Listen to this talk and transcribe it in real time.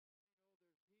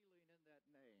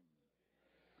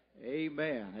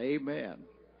Amen. Amen.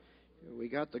 We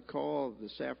got the call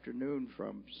this afternoon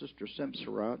from Sister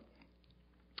Simpsonrat,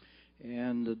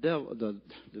 and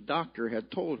the doctor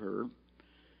had told her,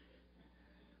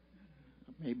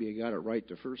 maybe he got it right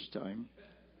the first time,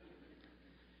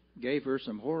 gave her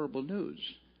some horrible news.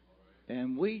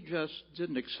 And we just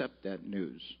didn't accept that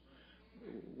news.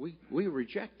 We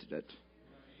rejected it.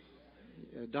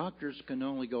 Doctors can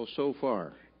only go so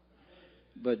far,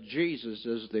 but Jesus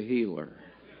is the healer.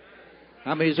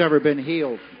 How many's ever been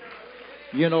healed?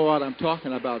 You know what I'm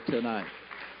talking about tonight.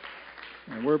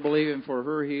 And we're believing for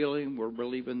her healing. We're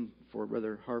believing for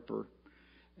Brother Harper.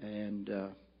 And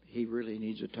he really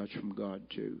needs a touch from God,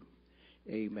 too.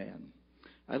 Amen.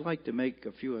 I'd like to make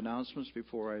a few announcements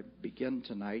before I begin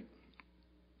tonight.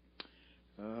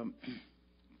 I'd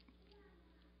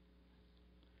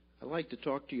like to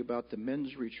talk to you about the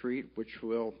men's retreat, which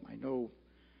I know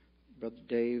Brother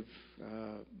Dave,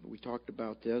 we talked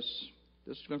about this.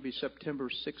 This is going to be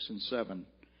September 6 and 7.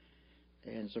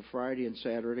 And it's a Friday and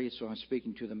Saturday, so I'm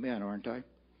speaking to the men, aren't I?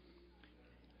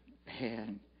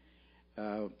 And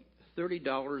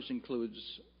 $30 includes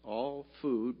all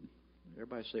food.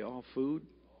 Everybody say all food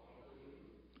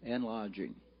and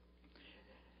lodging.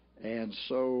 And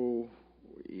so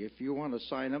if you want to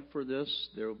sign up for this,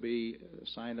 there will be a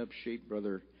sign-up sheet.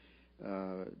 Brother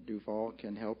Duval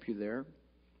can help you there.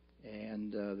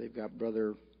 And they've got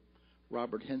Brother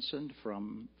Robert Henson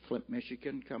from Flint,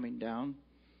 Michigan coming down,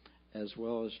 as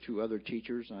well as two other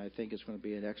teachers. And I think it's going to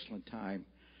be an excellent time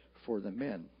for the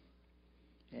men.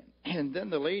 And then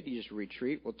the ladies'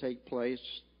 retreat will take place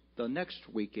the next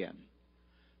weekend,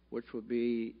 which will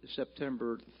be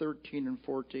September 13 and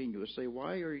 14. You will say,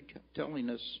 why are you telling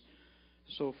us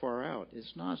so far out?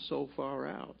 It's not so far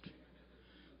out.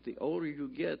 The older you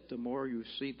get, the more you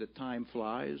see that time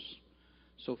flies.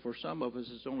 So for some of us,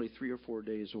 it's only 3 or 4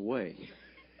 days away.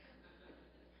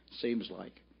 Seems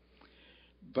like.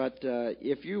 But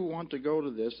if you want to go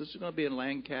to this is going to be in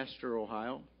Lancaster,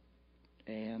 Ohio.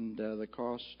 And the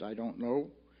cost, I don't know,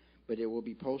 but it will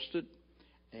be posted.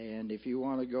 And if you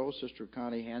want to go, Sister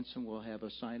Connie Hansen will have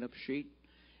a sign-up sheet.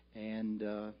 And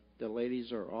the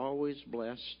ladies are always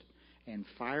blessed and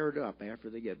fired up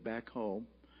after they get back home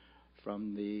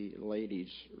from the ladies'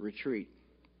 retreat.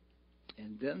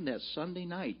 And then that Sunday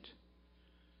night,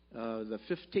 the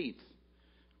 15th,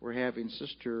 we're having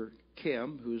Sister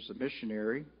Kim, who's a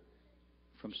missionary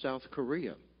from South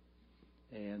Korea.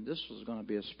 And this was going to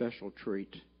be a special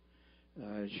treat.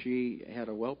 She had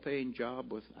a well-paying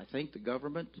job with, I think, the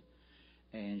government,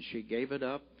 and she gave it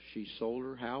up. She sold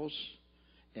her house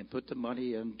and put the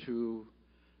money into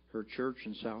her church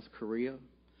in South Korea.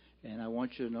 And I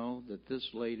want you to know that this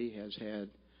lady has had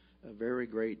a very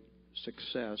great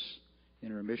success in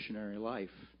her missionary life.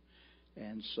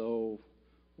 And so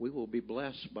we will be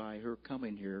blessed by her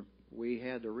coming here. We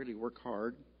had to really work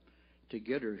hard to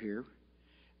get her here.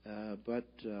 But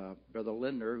Brother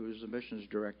Lindner, who's the missions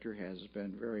director, has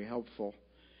been very helpful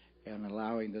in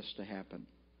allowing this to happen.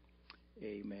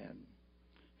 Amen.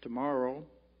 Tomorrow,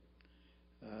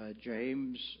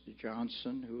 James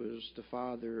Johnson, who is the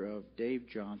father of Dave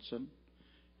Johnson,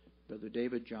 Brother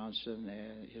David Johnson,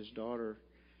 and his daughter,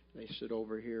 they sit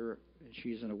over here, and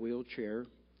she's in a wheelchair.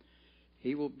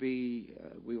 We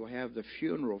will have the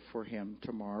funeral for him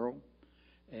tomorrow,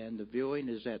 and the viewing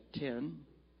is at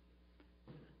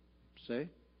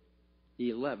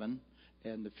 11,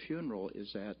 and the funeral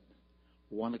is at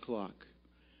 1 o'clock.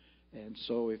 And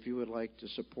so if you would like to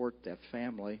support that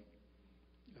family,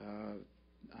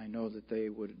 I know that they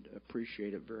would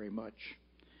appreciate it very much.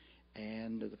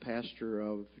 And the pastor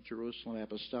of Jerusalem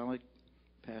Apostolic,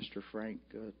 Pastor Frank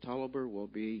Tulliver, will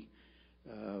be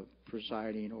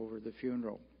presiding over the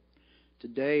funeral.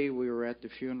 Today we were at the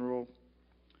funeral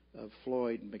of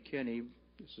Floyd McKinney.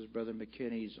 This is Brother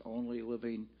McKinney's only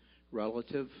living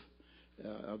relative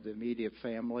of the immediate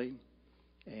family.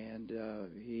 And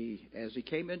as he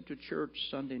came into church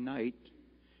Sunday night,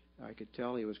 I could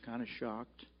tell he was kind of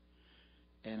shocked.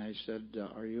 And I said,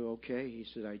 are you okay? He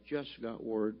said, I just got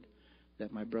word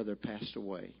that my brother passed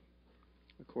away.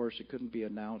 Of course, it couldn't be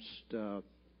announced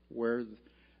where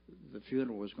the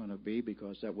funeral was going to be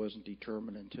because that wasn't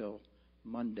determined until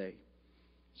Monday.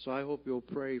 So I hope you'll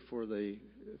pray for the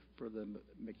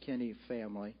McKinney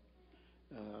family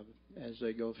as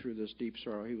they go through this deep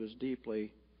sorrow. He was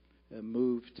deeply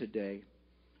moved today.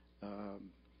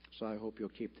 So I hope you'll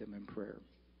keep them in prayer.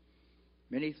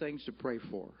 Many things to pray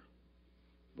for,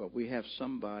 but we have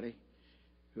somebody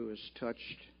who is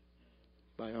touched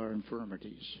by our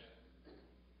infirmities.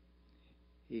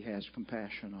 He has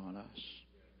compassion on us.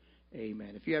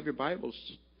 Amen. If you have your Bibles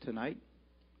tonight,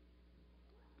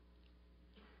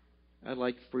 I'd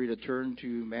like for you to turn to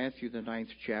Matthew, the 9th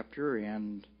chapter,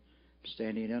 and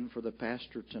standing in for the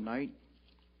pastor tonight.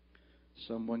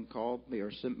 Someone called me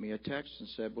or sent me a text and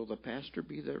said, will the pastor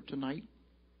be there tonight?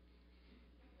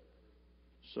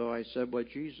 So I said what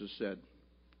Jesus said,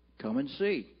 come and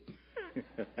see.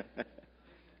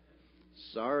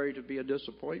 Sorry to be a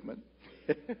disappointment,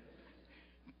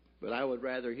 but I would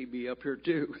rather he be up here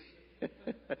too.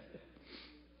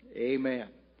 Amen.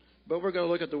 But we're going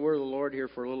to look at the word of the Lord here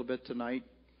for a little bit tonight.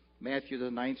 Matthew, the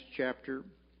 9th chapter.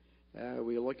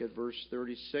 We look at verse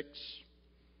 36,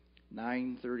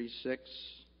 9:36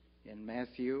 in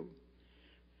Matthew.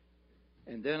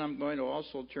 And then I'm going to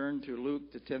also turn to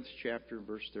Luke, the 10th chapter,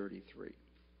 verse 33.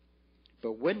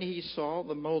 But when he saw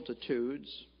the multitudes,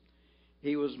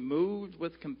 he was moved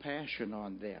with compassion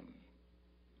on them,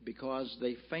 because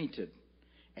they fainted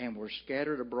and were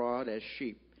scattered abroad as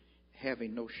sheep,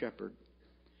 having no shepherd.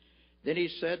 Then he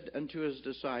said unto his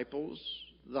disciples,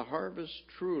 the harvest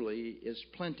truly is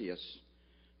plenteous,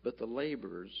 but the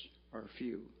laborers are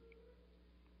few.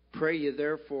 Pray ye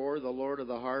therefore the Lord of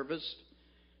the harvest,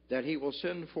 that he will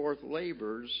send forth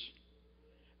laborers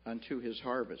unto his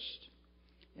harvest.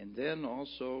 And then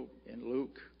also in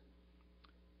Luke,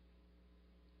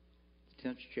 the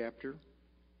 10th chapter,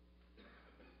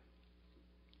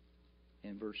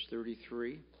 and verse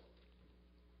 33.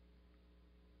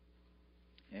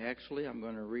 Actually, I'm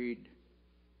going to read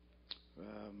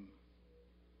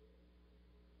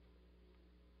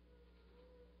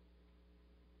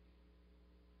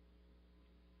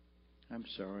I'm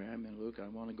sorry, I'm in Luke. I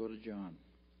want to go to John.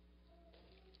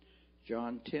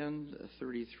 John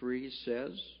 10:33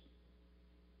 says,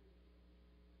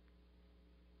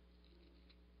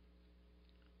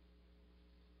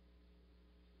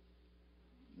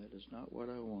 that is not what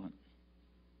I want.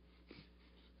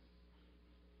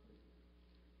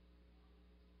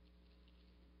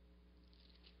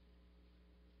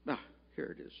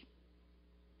 Here it is.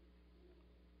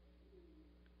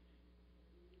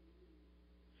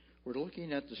 We're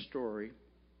looking at the story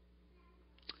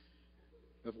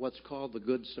of what's called the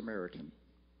Good Samaritan.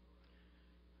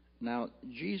 Now,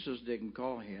 Jesus didn't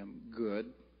call him good,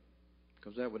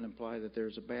 because that would imply that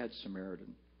there's a bad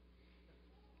Samaritan.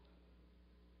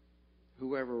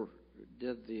 Whoever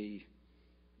did the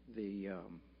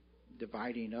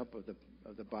dividing up of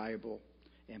the Bible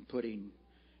and putting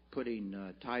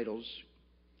titles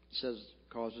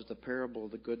calls it the parable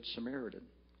of the Good Samaritan.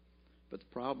 But the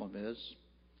problem is,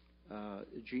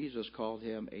 Jesus called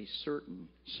him a certain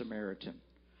Samaritan,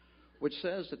 which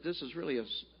says that this is really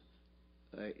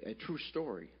a true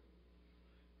story.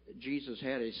 Jesus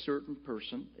had a certain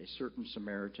person, a certain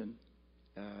Samaritan,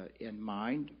 in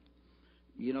mind.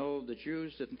 You know, the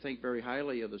Jews didn't think very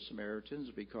highly of the Samaritans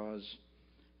because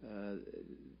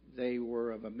they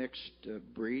were of a mixed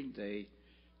breed. They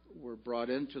were brought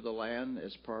into the land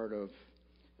as part of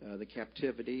the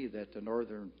captivity that the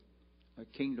northern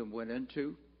kingdom went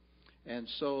into. And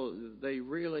so they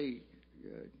really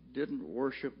didn't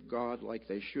worship God like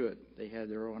they should. They had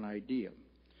their own idea.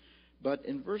 But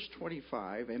in verse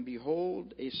 25, and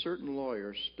behold, a certain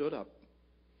lawyer stood up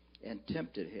and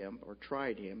tempted him, or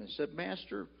tried him, and said,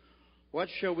 Master, what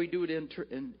shall we do to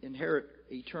inherit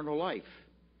eternal life?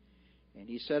 And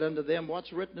he said unto them,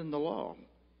 What's written in the law?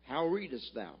 How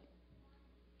readest thou?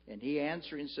 And he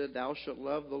answering said, Thou shalt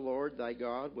love the Lord thy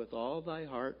God with all thy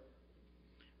heart,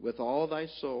 with all thy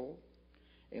soul,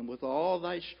 and with all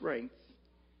thy strength,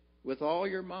 with all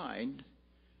your mind,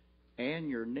 and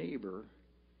your neighbor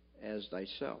as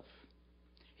thyself.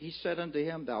 He said unto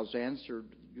him,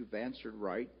 You've answered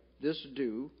right. This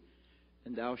do,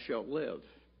 and thou shalt live.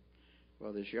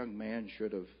 Well, this young man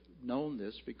should have known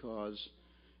this, because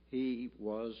he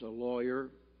was a lawyer.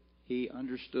 He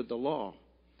understood the law.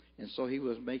 And so he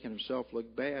was making himself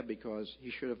look bad, because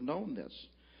he should have known this.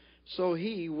 So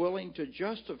he, willing to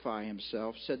justify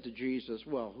himself, said to Jesus,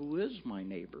 Well, who is my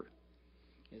neighbor?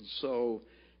 And so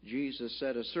Jesus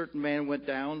said, A certain man went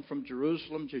down from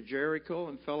Jerusalem to Jericho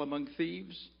and fell among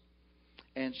thieves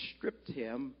and stripped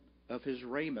him of his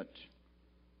raiment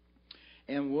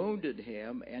and wounded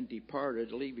him and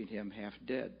departed, leaving him half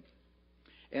dead.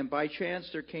 And by chance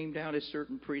there came down a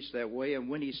certain priest that way, and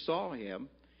when he saw him,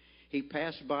 he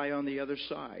passed by on the other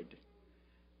side.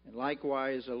 And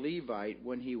likewise a Levite,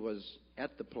 when he was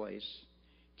at the place,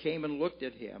 came and looked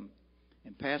at him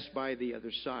and passed by the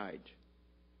other side.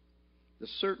 But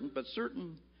a certain,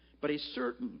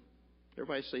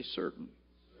 everybody say certain,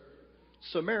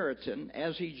 Samaritan,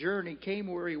 as he journeyed,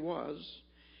 came where he was,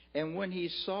 and when he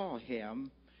saw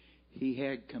him, he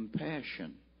had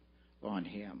compassion on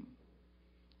him.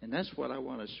 And that's what I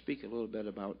want to speak a little bit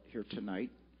about here tonight,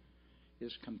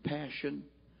 is compassion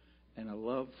and a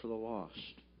love for the lost.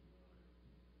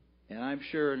 And I'm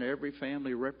sure in every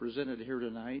family represented here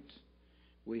tonight,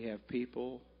 we have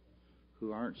people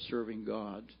who aren't serving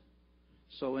God.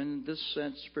 So in this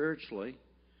sense, spiritually,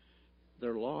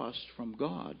 they're lost from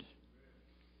God.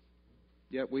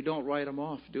 Yet we don't write them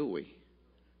off, do we?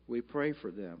 We pray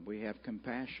for them. We have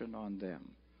compassion on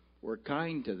them. We're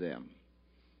kind to them.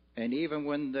 And even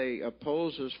when they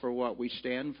oppose us for what we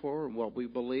stand for and what we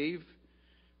believe,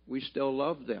 we still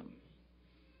love them.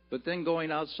 But then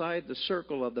going outside the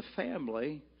circle of the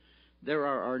family, there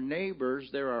are our neighbors,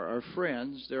 there are our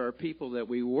friends, there are people that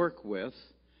we work with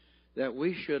that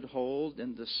we should hold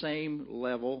in the same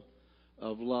level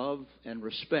of love and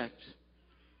respect.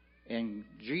 And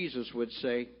Jesus would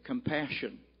say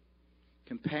compassion.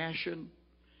 Compassion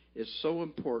is so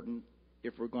important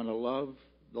if we're going to love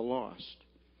the lost.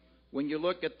 When you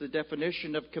look at the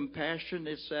definition of compassion,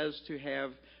 it says to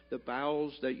have the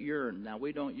bowels that yearn. Now,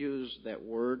 we don't use that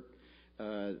word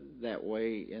that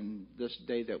way in this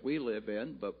day that we live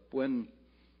in, but when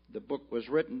the book was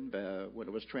written, when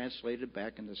it was translated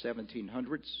back in the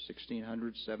 1700s,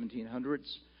 1600s,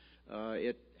 1700s,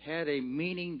 it had a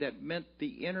meaning that meant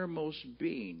the innermost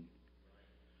being,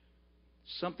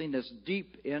 something that's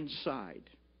deep inside.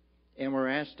 And we're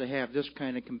asked to have this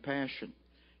kind of compassion.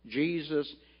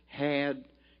 Jesus had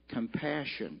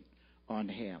compassion on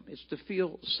him. It's to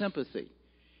feel sympathy,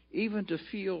 even to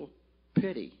feel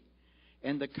pity,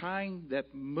 and the kind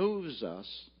that moves us,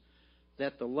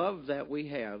 that the love that we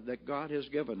have, that God has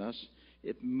given us,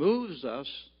 it moves us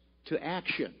to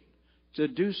action, to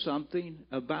do something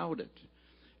about it.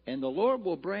 And the Lord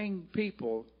will bring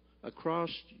people across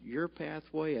your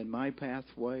pathway and my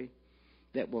pathway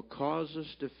that will cause us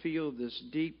to feel this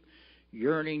deep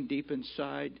yearning deep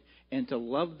inside and to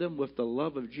love them with the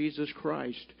love of Jesus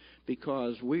Christ,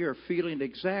 because we are feeling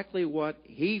exactly what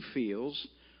He feels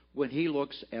when He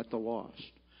looks at the lost.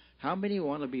 How many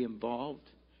want to be involved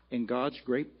in God's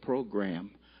great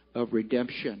program of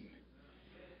redemption?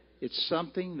 It's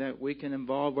something that we can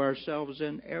involve ourselves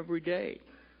in every day.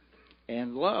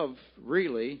 And love,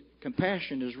 really,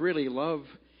 compassion is really love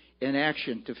in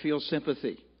action, to feel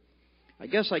sympathy. I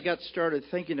guess I got started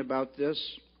thinking about this.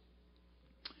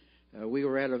 We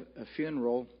were at a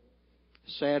funeral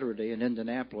Saturday in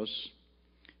Indianapolis.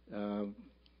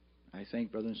 I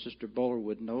think Brother and Sister Buller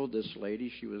would know this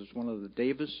lady. She was one of the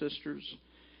Davis sisters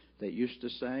that used to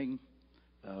sing,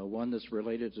 one that's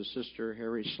related to Sister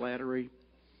Harry Slattery.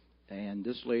 And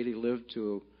this lady lived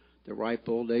to the ripe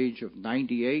old age of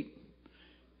 98,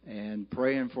 and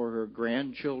praying for her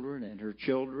grandchildren and her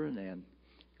children and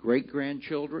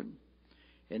great-grandchildren.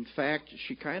 In fact,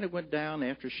 she kind of went down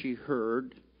after she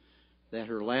heard that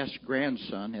her last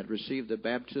grandson had received the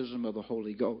baptism of the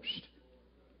Holy Ghost.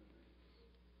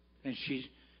 And she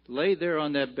lay there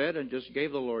on that bed and just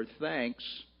gave the Lord thanks.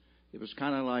 It was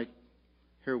kind of like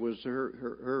here was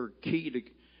her key to,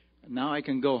 now I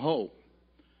can go home.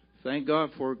 Thank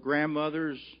God for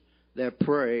grandmothers that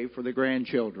pray for the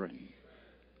grandchildren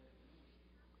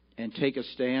and take a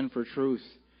stand for truth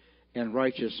and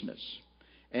righteousness.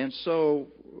 And so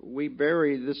we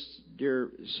buried this dear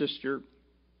sister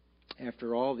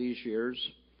after all these years.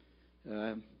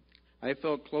 I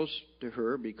felt close to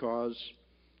her because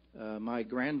my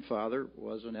grandfather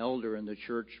was an elder in the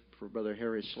church for Brother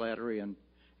Harry Slattery in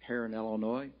Heron,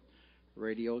 Illinois,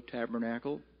 Radio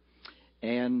Tabernacle.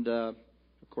 And, of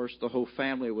course, the whole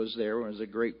family was there. It was a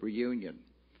great reunion.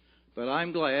 But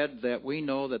I'm glad that we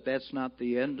know that that's not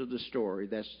the end of the story.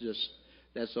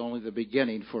 That's only the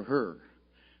beginning for her.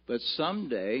 But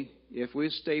someday, if we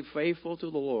stay faithful to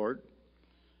the Lord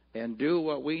and do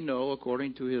what we know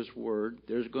according to His Word,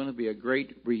 there's going to be a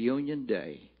great reunion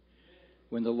day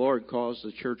when the Lord calls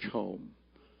the church home.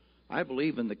 I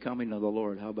believe in the coming of the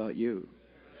Lord. How about you?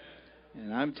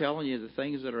 And I'm telling you, the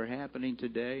things that are happening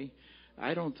today,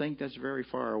 I don't think that's very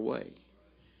far away.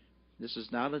 This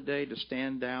is not a day to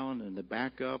stand down and to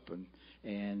back up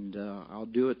and I'll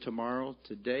do it tomorrow.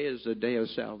 Today is the day of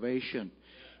salvation.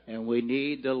 And we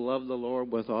need to love the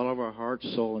Lord with all of our heart,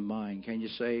 soul, and mind. Can you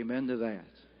say amen to that?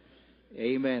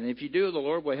 Amen. If you do, the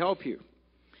Lord will help you.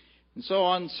 And so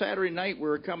on Saturday night, we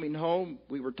were coming home.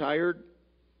 We were tired.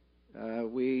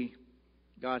 We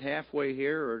got halfway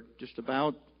here, or just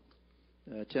about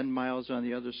 10 miles on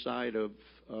the other side of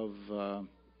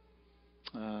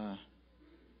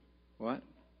what?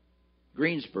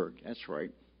 Greensburg. That's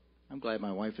right. I'm glad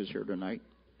my wife is here tonight,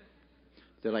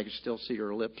 that I can still see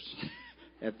her lips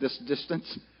at this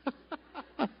distance.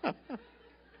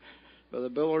 Brother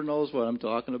Biller knows what I'm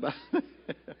talking about.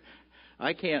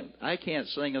 I can't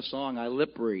sing a song. I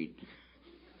lip read.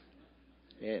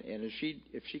 And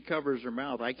if she covers her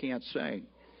mouth, I can't sing.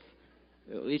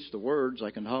 At least the words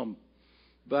I can hum.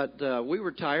 But we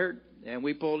were tired, and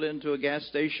we pulled into a gas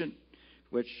station,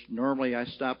 which normally I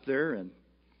stop there,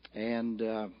 and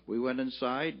we went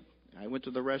inside. I went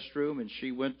to the restroom, and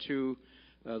she went to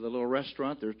the little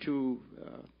restaurant. There are two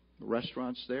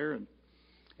restaurants there, and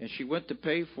she went to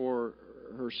pay for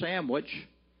her sandwich,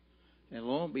 and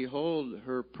lo and behold,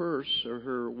 her purse or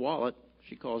her wallet,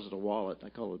 she calls it a wallet, I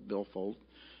call it billfold,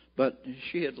 but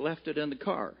she had left it in the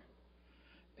car.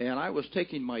 And I was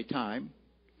taking my time,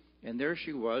 and there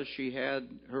she was. She had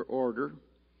her order,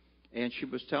 and she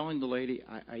was telling the lady,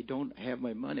 I don't have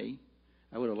my money.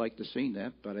 I would have liked to have seen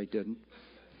that, but I didn't.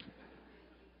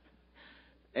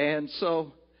 And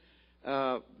so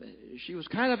she was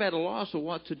kind of at a loss of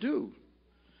what to do.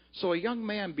 So a young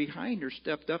man behind her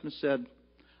stepped up and said,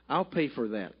 I'll pay for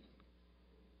that.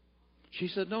 She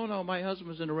said, no, my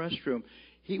husband's in the restroom.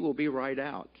 He will be right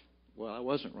out. Well, I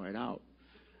wasn't right out.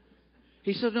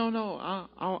 He said, no,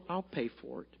 I'll pay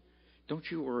for it. Don't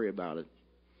you worry about it.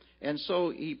 And so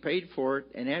he paid for it,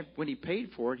 and when he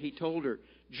paid for it, he told her,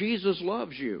 Jesus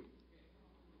loves you.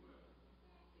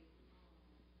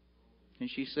 And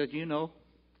she said,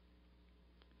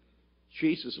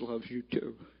 Jesus loves you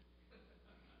too.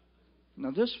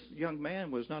 Now, this young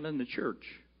man was not in the church,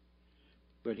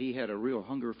 but he had a real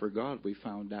hunger for God, we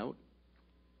found out.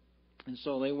 And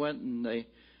so they went and they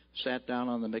sat down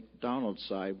on the McDonald's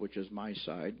side, which is my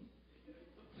side.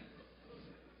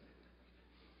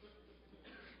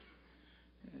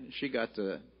 She got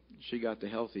the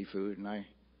healthy food, and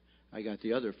I got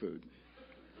the other food.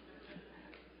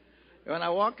 When I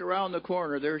walked around the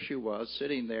corner, there she was,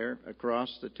 sitting there across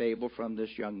the table from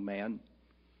this young man.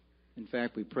 In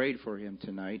fact, we prayed for him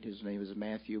tonight. His name is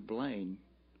Matthew Blaine.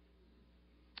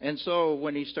 And so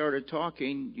when he started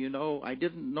talking, I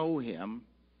didn't know him.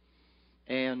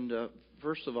 And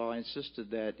first of all, I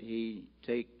insisted that he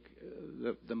take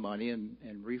the money and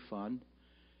refund.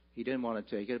 He didn't want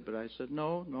to take it, but I said,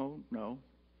 no.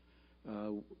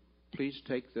 Please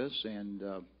take this. And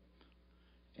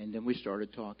then we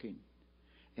started talking.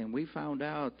 And we found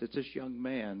out that this young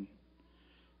man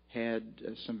had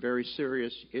some very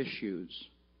serious issues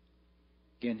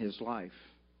in his life.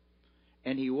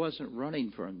 And he wasn't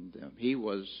running from them. He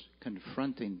was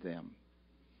confronting them.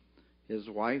 His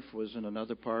wife was in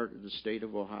another part of the state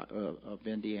of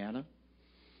Indiana.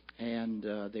 And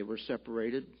they were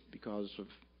separated because of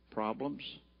problems.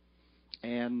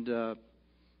 And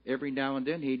every now and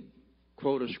then he'd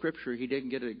quote a scripture. He didn't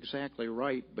get it exactly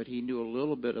right, but he knew a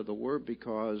little bit of the word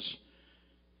because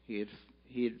he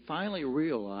had finally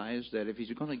realized that if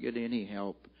he's going to get any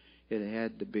help, it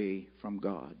had to be from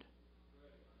God.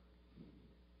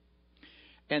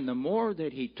 And the more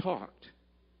that he talked,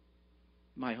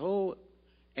 my whole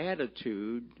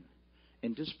attitude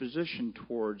and disposition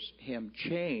towards him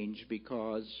changed,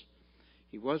 because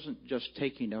he wasn't just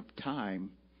taking up time,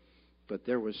 but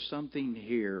there was something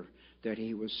here that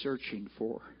he was searching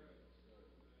for.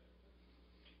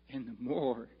 And the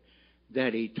more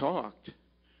that he talked,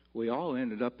 we all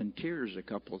ended up in tears a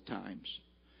couple of times.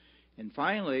 And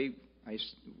finally,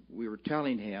 we were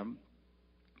telling him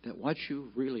that what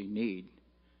you really need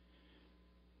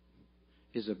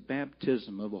is a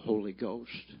baptism of the Holy Ghost.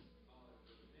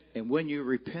 And when you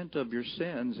repent of your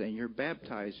sins and you're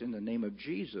baptized in the name of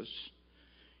Jesus,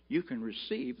 you can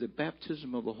receive the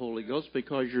baptism of the Holy Ghost,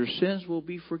 because your sins will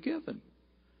be forgiven.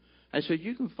 I said,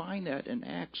 you can find that in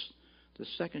Acts, the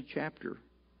 2nd chapter.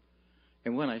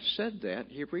 And when I said that,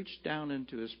 he reached down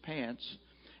into his pants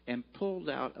and pulled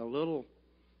out a little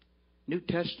New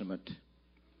Testament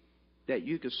that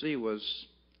you could see was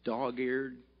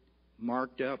dog-eared,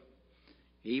 marked up.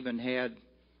 He even had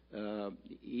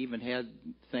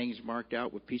things marked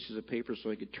out with pieces of paper so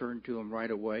he could turn to them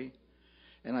right away.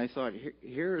 And I thought,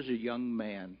 here is a young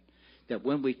man that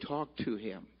when we talked to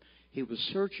him, he was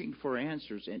searching for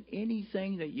answers, and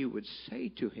anything that you would say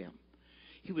to him,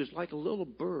 he was like a little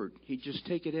bird. He'd just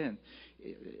take it in.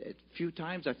 A few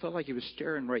times I felt like he was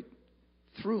staring right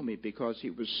through me because he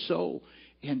was so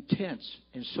intense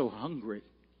and so hungry.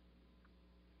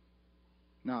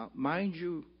 Now, mind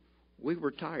you, we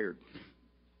were tired.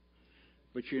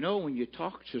 But when you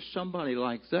talk to somebody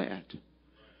like that,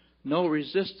 no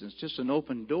resistance, just an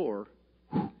open door,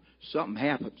 something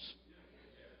happens.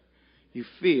 You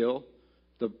feel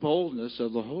the boldness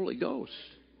of the Holy Ghost.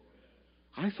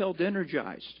 I felt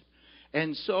energized.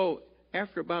 And so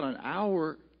after about an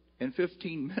hour and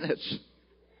 15 minutes,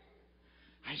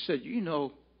 I said,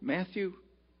 Matthew,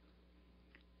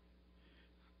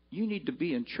 you need to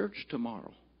be in church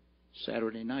tomorrow,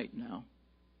 Saturday night now.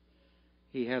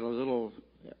 he had a little,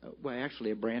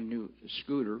 actually a brand new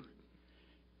scooter.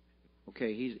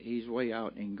 Okay, he's way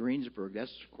out in Greensburg.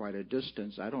 That's quite a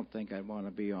distance. I don't think I'd want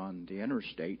to be on the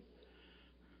interstate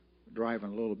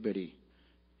driving a little bitty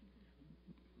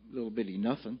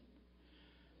nothing.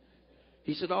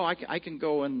 He said, "Oh, I can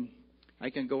go on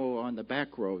the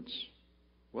back roads."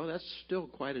 Well, that's still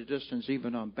quite a distance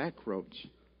even on back roads.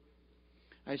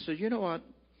 I said, "You know what?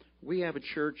 We have a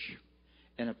church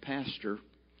and a pastor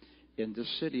in the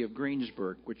city of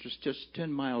Greensburg, which is just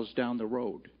 10 miles down the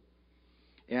road."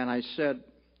 And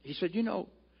he said, "You know,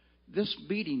 this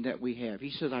meeting that we have,"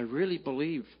 he said, "I really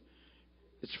believe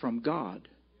it's from God."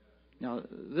 Now,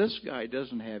 this guy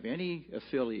doesn't have any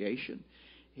affiliation.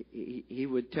 He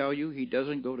would tell you he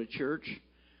doesn't go to church,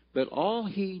 but all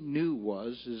he knew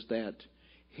is that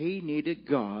he needed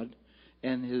God,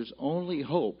 and his only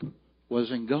hope was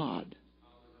in God.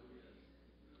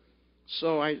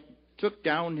 So I took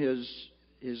down his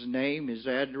name, his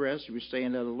address. He was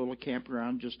staying at a little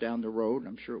campground just down the road.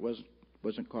 I'm sure it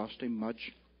wasn't costing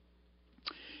much.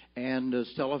 And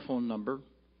his telephone number.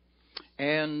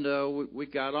 And we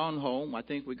got on home. I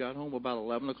think we got home about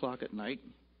 11 o'clock at night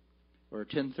or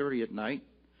 10:30 at night.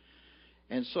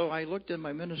 And so I looked in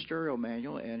my ministerial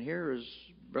manual, and here is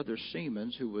Brother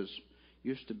Siemens, who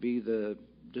used to be the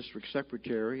district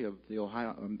secretary of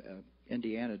the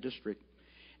Indiana district.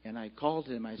 And I called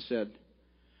him. I said,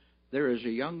 "There is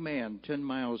a young man 10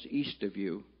 miles east of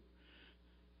you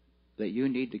that you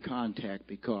need to contact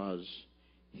because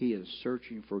he is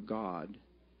searching for God.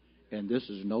 And this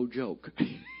is no joke."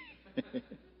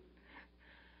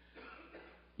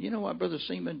 You know what Brother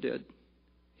Seaman did?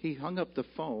 He hung up the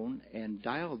phone and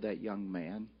dialed that young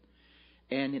man.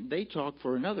 And they talked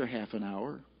for another half an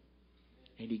hour.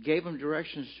 And he gave him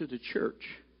directions to the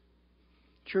church.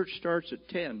 Church starts at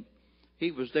 10.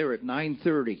 He was there at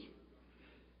 9:30,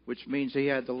 which means he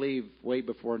had to leave way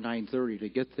before 9:30 to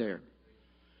get there.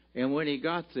 And when he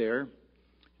got there,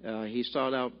 he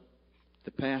sought out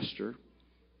the pastor,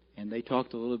 and they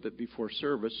talked a little bit before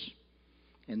service.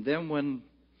 And then when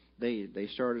they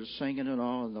started singing and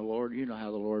all, and the Lord, you know how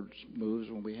the Lord moves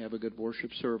when we have a good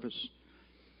worship service.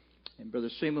 And Brother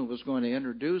Seaman was going to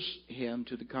introduce him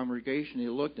to the congregation. He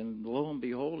looked, and lo and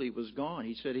behold, he was gone.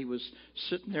 He said he was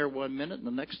sitting there 1 minute, and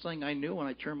the next thing I knew, when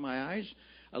I turned my eyes,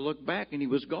 I looked back, and he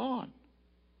was gone.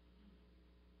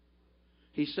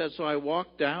 He said, so I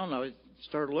walked down, I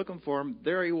started looking for him.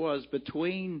 There he was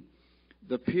between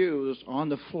the pews on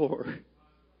the floor,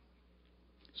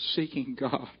 seeking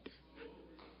God.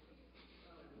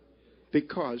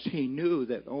 Because he knew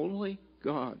that only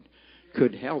God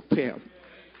could help him.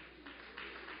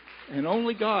 And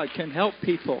only God can help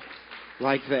people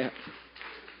like that.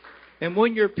 And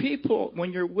when you're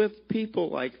with people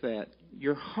like that,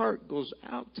 your heart goes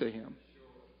out to him.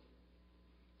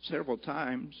 Several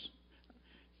times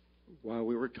while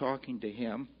we were talking to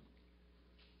him,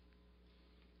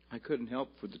 I couldn't help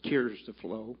for the tears to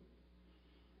flow.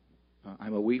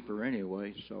 I'm a weeper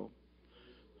anyway, so.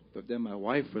 But then my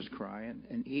wife was crying,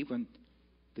 and even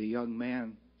the young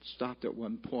man stopped at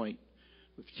one point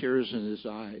with tears in his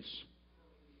eyes.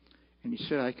 And he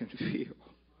said, I can feel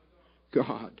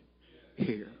God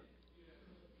here.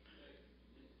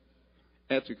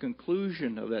 At the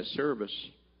conclusion of that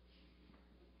service,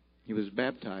 he was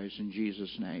baptized in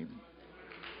Jesus' name.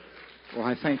 Well,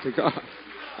 I thank the God.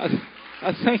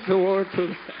 I thank the Lord for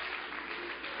that.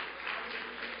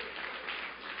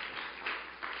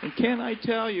 And can I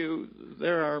tell you,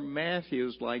 there are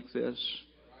Matthews like this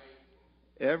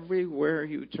everywhere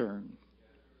you turn.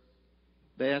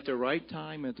 That at the right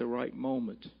time, at the right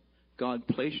moment, God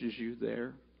places you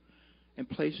there and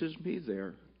places me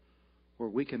there where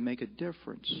we can make a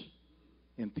difference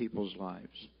in people's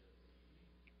lives.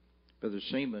 Brother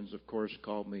Siemens, of course,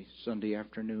 called me Sunday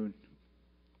afternoon.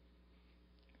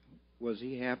 Was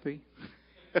he happy?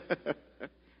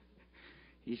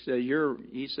 He says,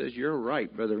 you're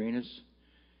right, Brother Enos.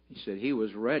 He said he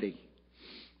was ready.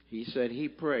 He said he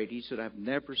prayed. He said, I've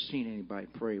never seen anybody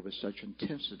pray with such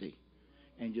intensity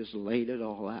and just laid it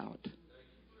all out.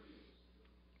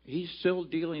 He's still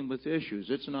dealing with issues.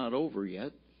 It's not over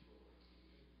yet.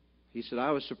 He said,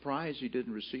 I was surprised he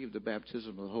didn't receive the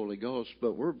baptism of the Holy Ghost,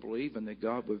 but we're believing that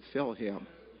God would fill him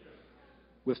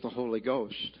with the Holy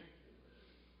Ghost.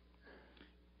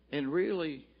 And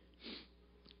really,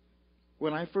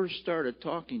 when I first started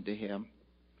talking to him,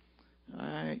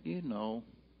 if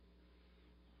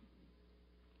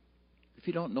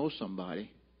you don't know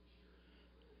somebody,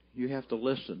 you have to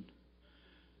listen.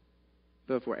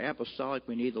 But if we're apostolic,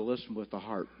 we need to listen with the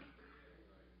heart.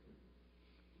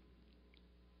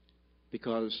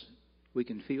 Because we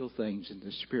can feel things in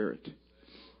the Spirit.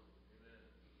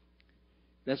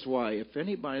 That's why if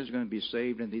anybody's going to be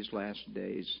saved in these last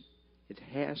days, it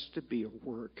has to be a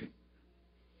work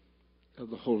of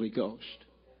the Holy Ghost.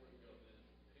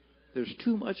 There's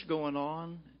too much going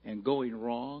on and going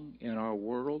wrong in our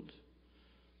world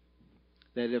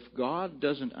that if God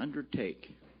doesn't undertake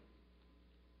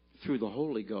through the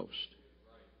Holy Ghost,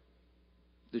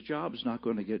 the job's not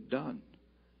going to get done.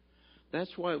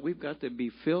 That's why we've got to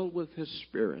be filled with His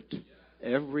Spirit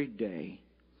every day,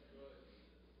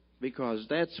 because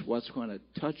that's what's going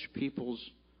to touch people's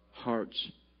hearts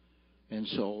and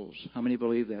souls. How many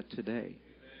believe that today?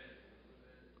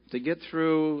 To get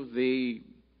through the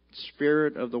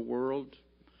spirit of the world,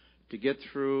 to get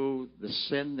through the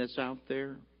sin that's out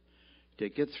there, to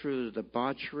get through the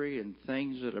debauchery and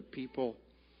things that people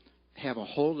have a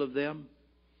hold of them,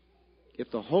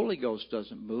 if the Holy Ghost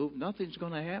doesn't move, nothing's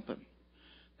going to happen.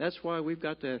 That's why we've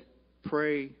got to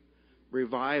pray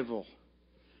revival.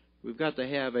 We've got to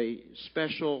have a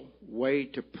special way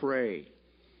to pray,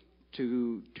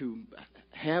 to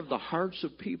have the hearts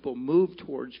of people move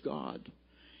towards God.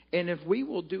 And if we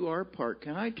will do our part,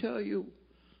 can I tell you,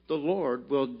 the Lord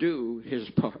will do His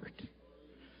part.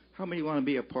 How many want to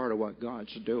be a part of what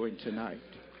God's doing tonight?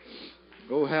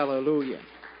 Oh, hallelujah.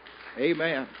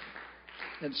 Amen.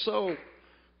 And so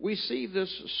we see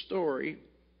this story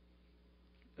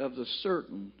of the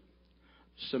certain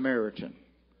Samaritan.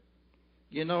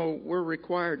 You know, we're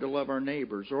required to love our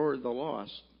neighbors or the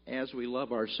lost as we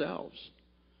love ourselves.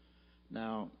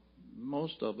 Now,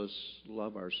 most of us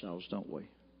love ourselves, don't we?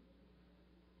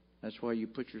 That's why you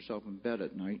put yourself in bed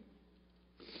at night.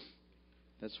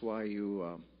 That's why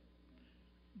you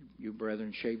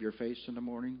brethren, shave your face in the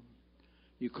morning.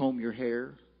 You comb your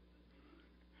hair.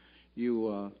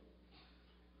 You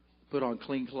put on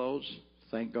clean clothes,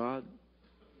 thank God.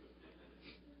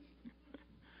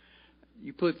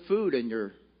 You put food in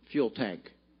your fuel tank.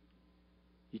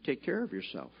 You take care of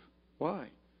yourself. Why?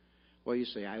 Well, you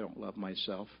say, I don't love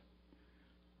myself.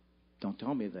 Don't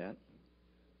tell me that.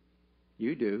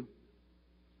 You do.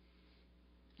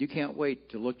 You can't wait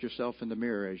to look yourself in the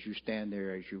mirror as you stand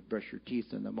there, as you brush your teeth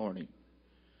in the morning.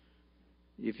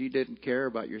 If you didn't care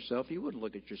about yourself, you wouldn't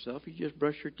look at yourself. You just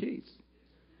brush your teeth.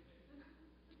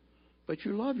 But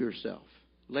you love yourself.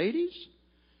 Ladies,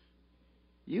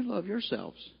 you love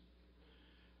yourselves.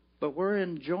 But we're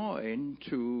enjoined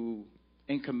to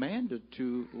and commanded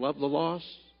to love the lost,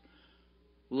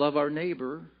 love our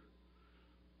neighbor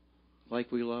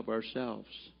like we love ourselves.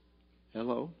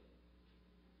 Hello?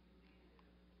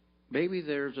 Maybe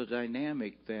there's a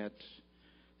dynamic that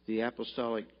the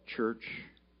apostolic church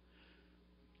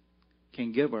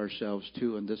can give ourselves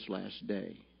to in this last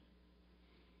day.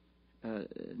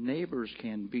 Neighbors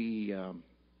can be,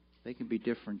 they can be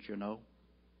different, you know.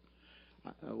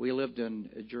 We lived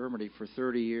in Germany for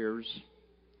 30 years,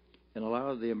 and a lot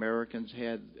of the Americans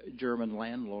had German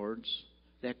landlords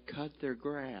that cut their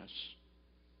grass.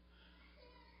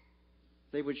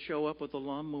 They would show up with a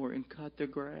lawnmower and cut their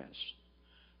grass.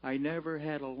 I never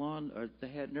had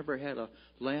never had a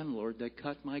landlord that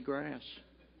cut my grass.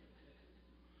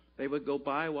 They would go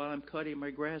by while I'm cutting my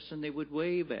grass, and they would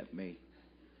wave at me.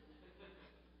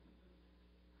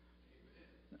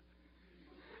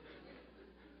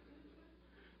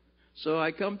 So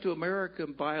I come to America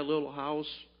and buy a little house,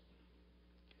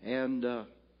 and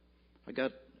I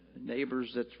got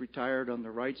neighbors that's retired on the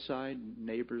right side,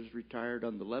 neighbors retired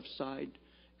on the left side,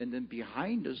 and then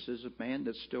behind us is a man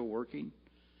that's still working,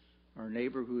 our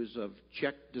neighbor who is of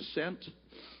Czech descent.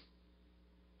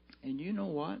 And you know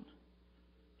what?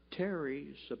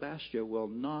 Terry Sebastian will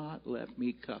not let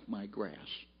me cut my grass.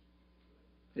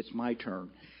 It's my turn.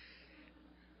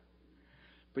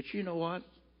 But you know what?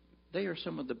 They are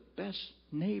some of the best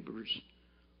neighbors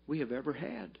we have ever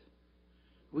had.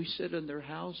 We sit in their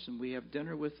house and we have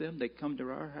dinner with them. They come to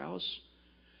our house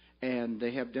and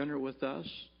they have dinner with us.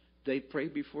 They pray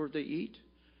before they eat.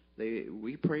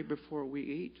 We pray before we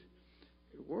eat.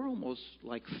 We're almost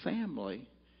like family,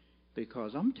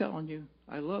 because I'm telling you,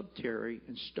 I love Terry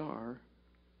and Star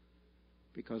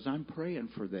because I'm praying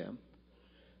for them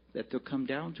that they'll come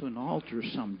down to an altar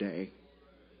someday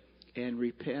and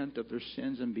repent of their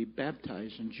sins and be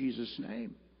baptized in Jesus'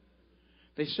 name.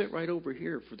 They sit right over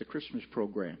here for the Christmas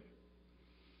program.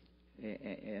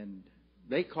 And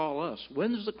they call us,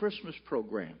 when's the Christmas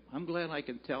program? I'm glad I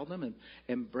can tell them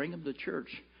and bring them to church.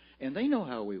 And they know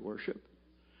how we worship.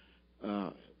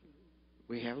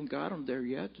 We haven't got them there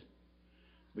yet.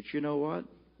 But you know what?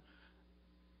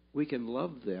 We can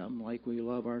love them like we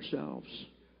love ourselves.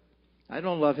 I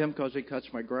don't love him because he cuts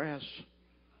my grass.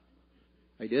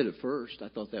 I did at first. I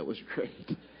thought that was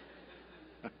great.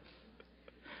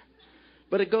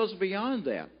 But it goes beyond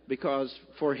that, because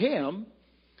for him,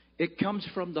 it comes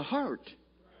from the heart.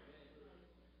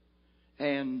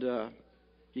 And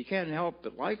you can't help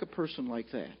but like a person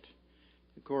like that.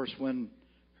 Of course, when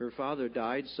her father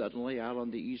died suddenly out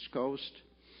on the East Coast,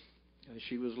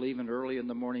 she was leaving early in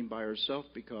the morning by herself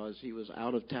because he was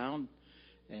out of town.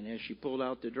 And as she pulled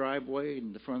out the driveway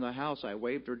in the front of the house, I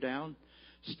waved her down,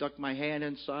 stuck my hand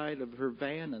inside of her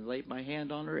van and laid my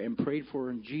hand on her and prayed for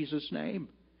her in Jesus' name.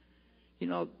 You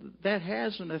know, that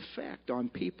has an effect on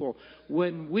people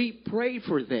when we pray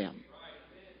for them.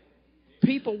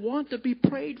 People want to be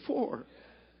prayed for.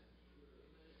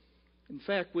 In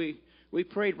fact, we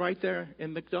prayed right there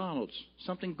in McDonald's.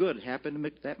 Something good happened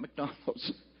at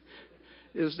McDonald's.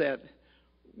 Is that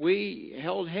we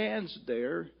held hands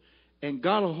there and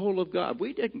got a hold of God.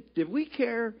 Did we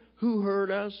care who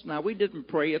heard us? Now, we didn't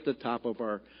pray at the top of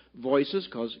our voices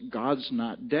because God's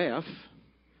not deaf.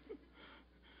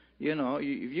 You know,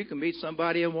 if you can meet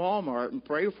somebody in Walmart and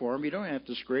pray for them, you don't have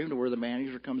to scream to where the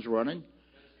manager comes running.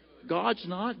 God's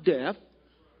not deaf,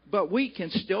 but we can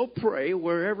still pray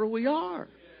wherever we are.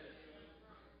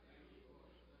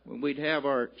 When we'd have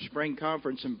our spring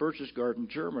conference in Berchtesgaden,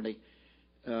 Germany,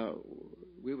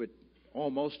 we would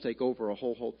almost take over a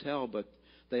whole hotel, but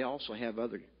they also had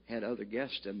other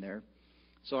guests in there.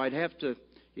 So I'd have to,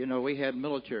 we had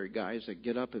military guys that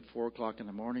get up at 4 o'clock in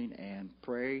the morning and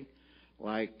pray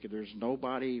like there's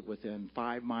nobody within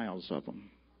 5 miles of them.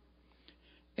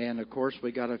 And, of course,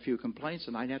 we got a few complaints,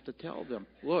 and I'd have to tell them,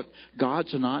 look,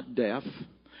 God's not deaf.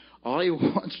 All he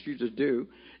wants you to do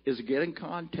is get in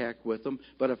contact with him.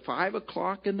 But at 5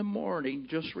 o'clock in the morning,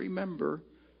 just remember,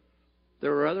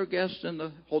 there are other guests in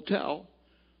the hotel,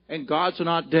 and God's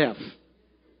not deaf.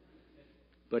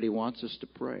 But he wants us to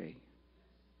pray.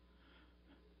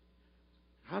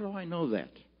 How do I know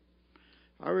that?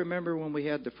 I remember when we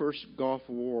had the first Gulf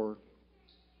War,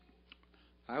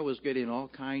 I was getting all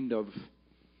kind of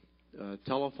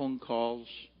telephone calls,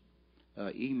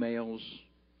 emails,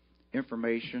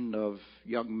 information of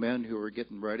young men who were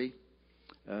getting ready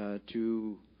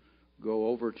to go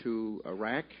over to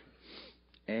Iraq.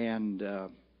 And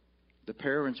the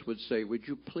parents would say, would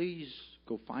you please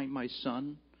go find my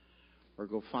son or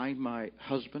go find my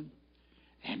husband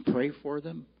and pray for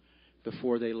them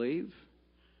before they leave?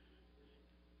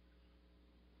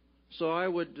 So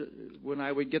when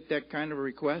I would get that kind of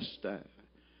request,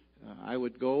 I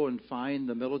would go and find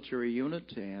the military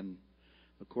unit. And,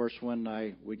 of course, when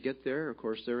I would get there, of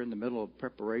course, they're in the middle of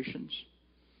preparations.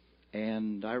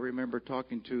 And I remember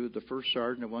talking to the first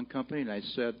sergeant of one company, and I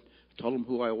told him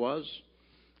who I was.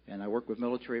 And I work with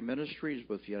military ministries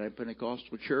with the United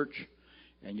Pentecostal Church.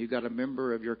 And you got a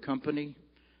member of your company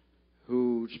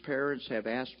whose parents have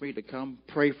asked me to come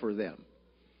pray for them.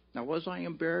 Now, was I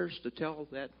embarrassed to tell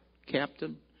that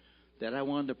captain that I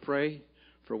wanted to pray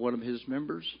for one of his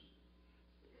members?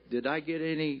 Did I get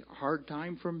any hard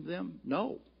time from them?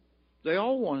 No. They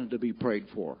all wanted to be prayed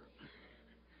for.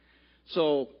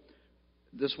 So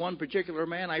this one particular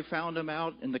man, I found him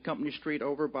out in the company street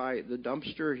over by the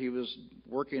dumpster. He was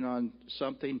working on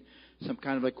some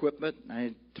kind of equipment.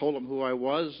 I told him who I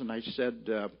was, and I said,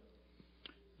 do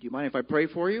you mind if I pray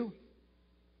for you?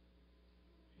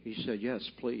 He said, yes,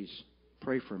 please,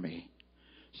 pray for me.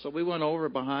 So we went over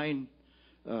behind,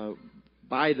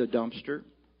 by the dumpster,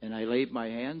 and I laid my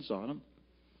hands on him.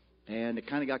 And it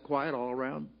kind of got quiet all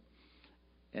around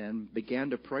and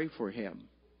began to pray for him.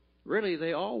 Really,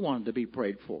 they all wanted to be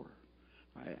prayed for.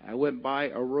 I went by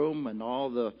a room, and all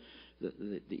the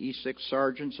E6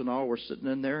 sergeants and all were sitting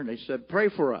in there, and they said, pray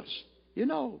for us.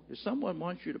 If someone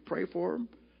wants you to pray for them,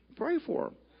 pray for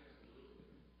them.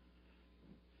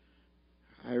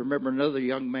 I remember another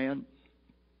young man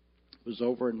was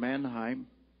over in Mannheim,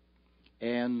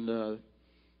 and the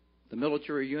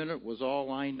military unit was all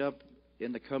lined up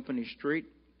in the company street,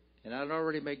 and I'd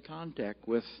already made contact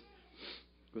with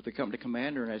the company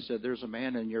commander, and I said, there's a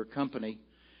man in your company.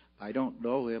 I don't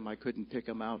know him. I couldn't pick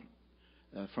him out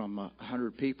from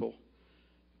 100 people,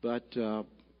 but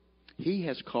he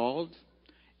has called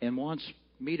and wants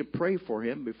me to pray for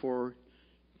him before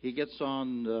he gets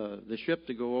on the ship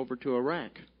to go over to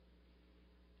Iraq.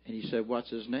 And he said, what's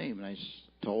his name? And I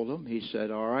told him. He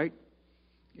said, all right,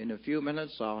 in a few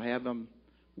minutes I'll have him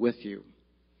with you.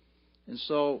 And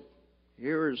so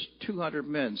here's 200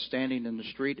 men standing in the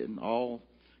street in all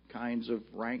kinds of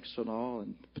ranks and all,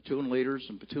 and platoon leaders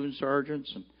and platoon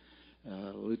sergeants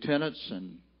and lieutenants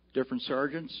and different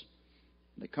sergeants.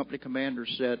 And the company commander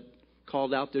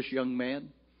called out this young man,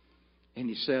 and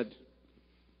he said,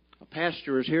 a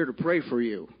pastor is here to pray for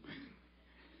you.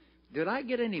 Did I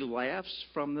get any laughs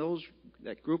from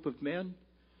that group of men?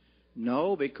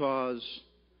 No, because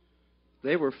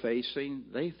They were facing,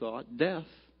 they thought, death.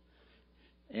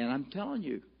 And I'm telling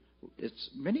you,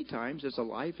 many times it's a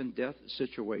life and death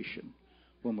situation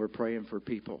when we're praying for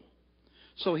people.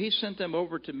 So he sent them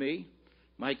over to me.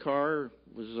 My car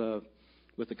was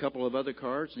with a couple of other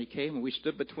cars, and he came, and we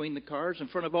stood between the cars in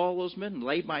front of all those men and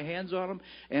laid my hands on them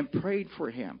and prayed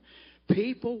for him.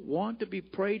 People want to be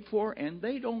prayed for, and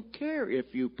they don't care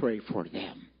if you pray for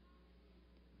them.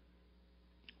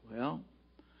 Well,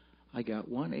 I got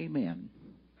one amen.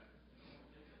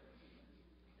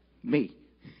 Me.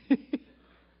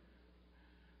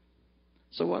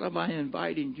 So what am I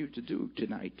inviting you to do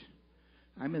tonight?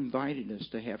 I'm inviting us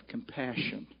to have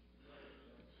compassion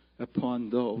upon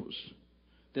those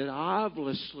that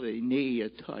obviously need a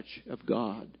touch of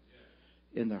God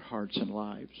in their hearts and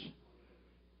lives.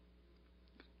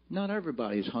 Not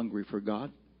everybody's hungry for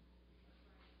God,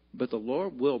 but the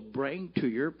Lord will bring to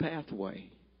your pathway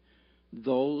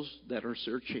those that are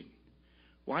searching.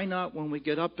 Why not, when we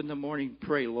get up in the morning,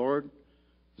 pray, Lord,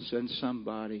 send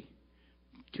somebody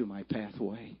to my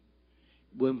pathway.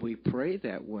 When we pray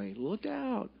that way, look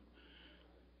out.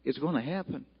 It's going to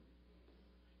happen.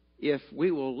 If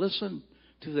we will listen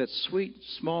to that sweet,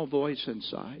 small voice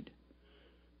inside.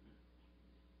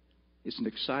 It's an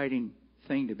exciting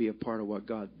thing to be a part of what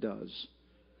God does.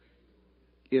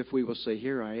 If we will say,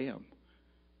 here I am.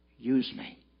 Use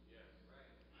me.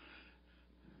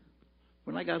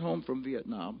 When I got home from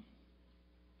Vietnam,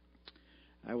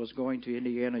 I was going to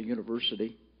Indiana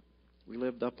University. We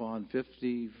lived up on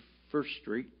 51st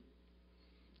Street.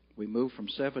 We moved from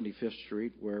 75th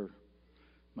Street, where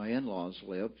my in-laws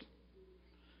lived.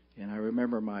 And I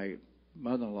remember my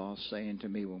mother-in-law saying to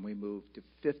me when we moved to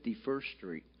 51st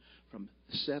Street from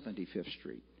 75th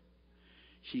Street,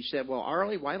 she said, well,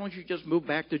 Arlie, why don't you just move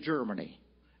back to Germany?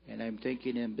 And I'm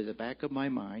thinking in the back of my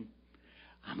mind,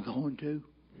 I'm going to.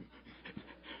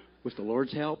 With the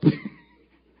Lord's help.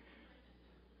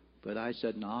 But I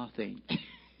said, nothing.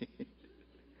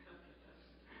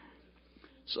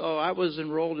 So I was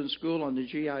enrolled in school on the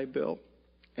GI Bill.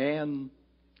 And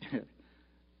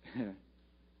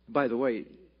by the way,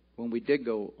 when we did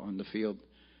go on the field,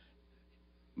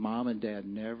 Mom and Dad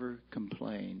never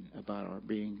complained about our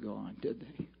being gone, did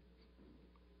they?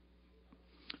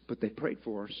 But they prayed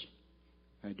for us.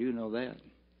 I do know that.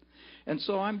 And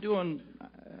so I'm doing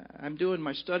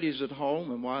my studies at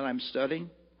home, and while I'm studying,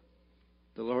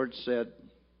 the Lord said,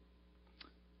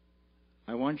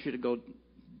 I want you to go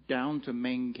down to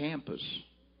main campus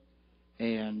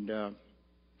and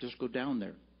just go down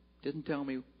there. Didn't tell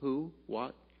me who,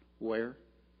 what, where,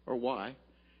 or why.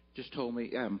 Just told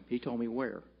me, he told me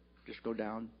where. Just go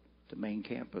down to main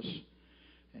campus.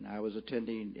 And I was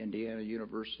attending Indiana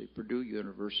University, Purdue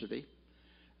University,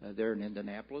 there in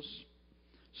Indianapolis.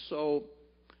 So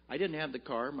I didn't have the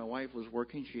car. My wife was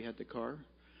working. She had the car.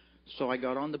 So I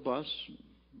got on the bus,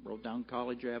 rode down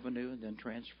College Avenue, and then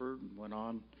transferred and went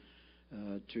on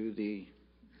to the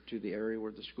area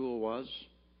where the school was.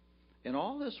 And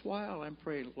all this while, I'm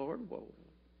praying, Lord, well,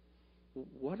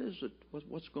 what is it?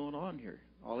 What's going on here?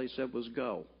 All he said was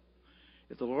go.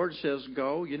 If the Lord says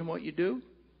go, you know what you do?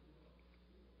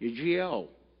 You go.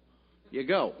 You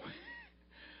go.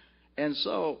 And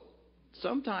so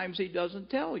sometimes he doesn't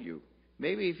tell you.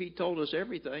 Maybe if he told us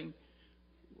everything,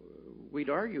 we'd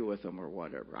argue with him or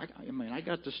whatever. I mean, I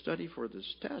got to study for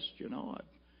this test, you know.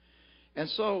 And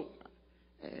so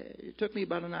it took me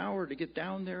about an hour to get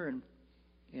down there,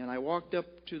 and I walked up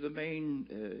to the main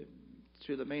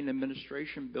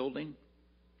administration building,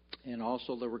 and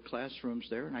also there were classrooms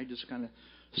there, and I just kind of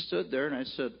stood there and I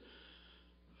said,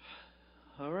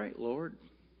 all right, Lord,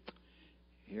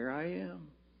 here I am.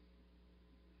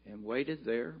 And waited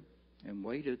there and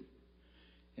waited.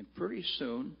 And pretty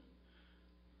soon,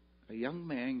 a young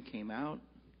man came out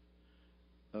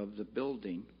of the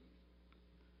building,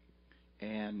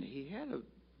 and he had a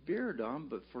beard on,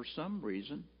 but for some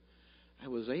reason, I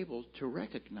was able to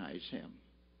recognize him.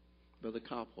 Brother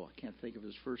Koppel, I can't think of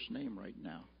his first name right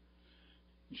now.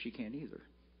 And she can't either.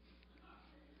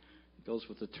 It goes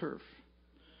with the turf.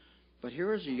 But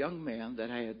here is a young man that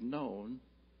I had known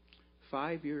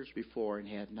 5 years before and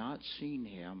had not seen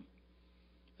him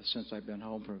since I've been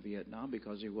home from Vietnam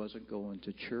because he wasn't going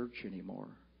to church anymore.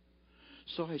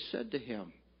 So I said to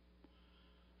him,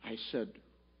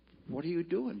 what are you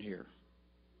doing here?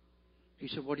 He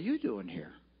said, what are you doing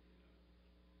here?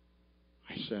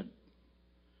 I said,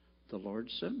 the Lord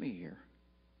sent me here.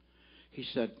 He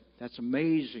said, that's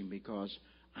amazing because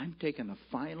I'm taking a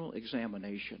final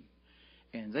examination,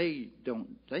 and they do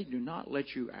not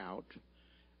let you out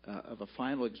of a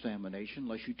final examination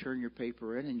unless you turn your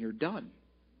paper in and you're done.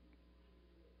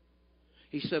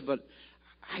 He said, but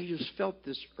I just felt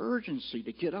this urgency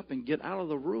to get up and get out of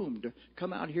the room, to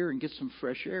come out here and get some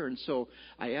fresh air. And so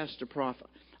I asked the prophet,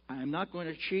 I'm not going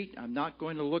to cheat. I'm not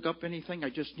going to look up anything. I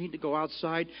just need to go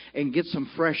outside and get some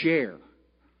fresh air.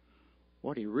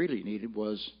 What he really needed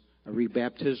was a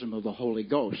rebaptism of the Holy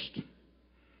Ghost.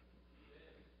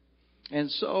 And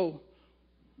so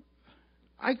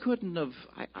I couldn't have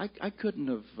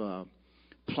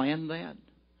planned that.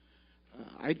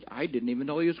 I didn't even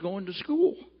know he was going to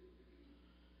school.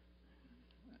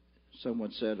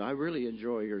 Someone said, I really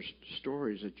enjoy your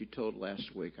stories that you told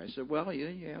last week. I said, well,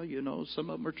 yeah, some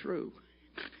of them are true.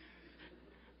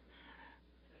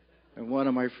 And one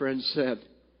of my friends said,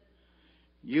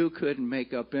 you couldn't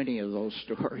make up any of those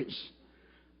stories.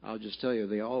 I'll just tell you,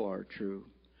 they all are true.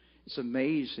 It's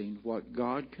amazing what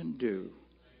God can do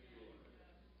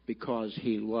because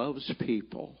He loves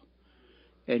people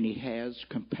and He has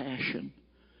compassion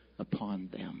upon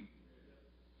them.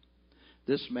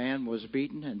 This man was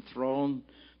beaten and thrown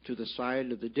to the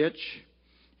side of the ditch,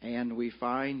 and we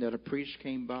find that a priest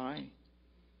came by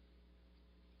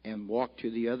and walked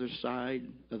to the other side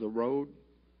of the road.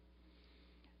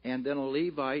 And then a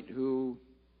Levite who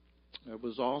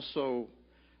was also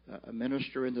a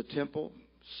minister in the temple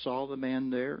saw the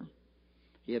man there.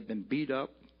 He had been beat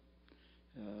up.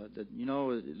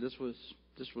 This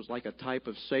was like a type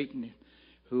of Satan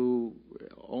who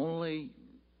only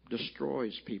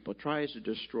destroys people, tries to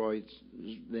destroy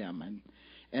them.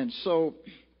 And so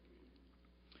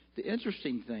the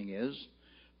interesting thing is,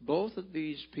 both of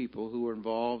these people who were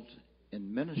involved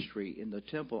in ministry in the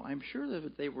temple, I'm sure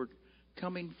that they were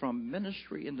coming from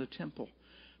ministry in the temple,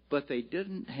 but they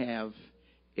didn't have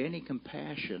any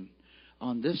compassion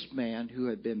on this man who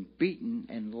had been beaten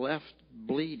and left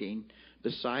bleeding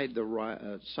beside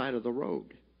the side of the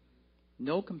road.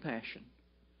 No compassion.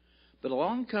 But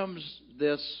along comes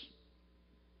this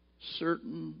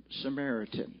certain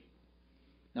Samaritan.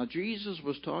 Now, Jesus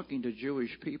was talking to Jewish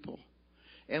people.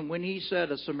 And when He said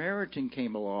a Samaritan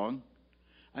came along,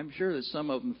 I'm sure that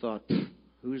some of them thought,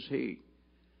 who's he?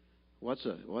 What's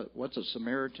a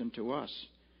Samaritan to us?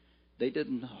 They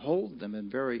didn't hold them in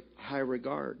very high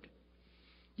regard.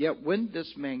 Yet when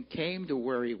this man came to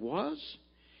where he was,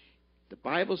 the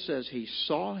Bible says He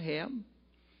saw him.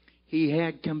 He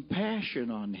had compassion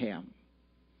on him.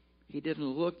 He didn't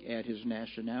look at his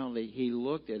nationality. He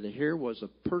looked at it. Here was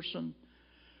a person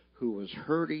who was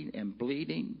hurting and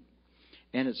bleeding.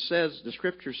 And it says, the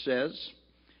Scripture says,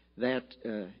 that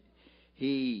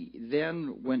he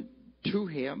then went to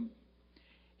him.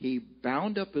 He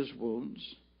bound up his wounds.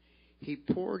 He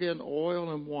poured in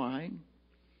oil and wine,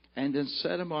 and then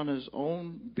set him on his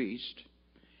own beast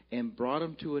and brought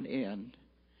him to an inn,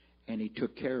 and he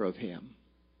took care of him.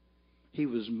 He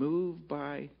was moved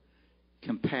by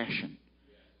compassion,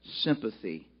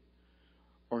 sympathy,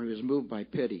 or he was moved by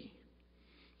pity.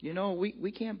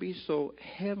 We can't be so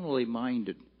heavenly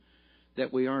minded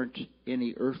that we aren't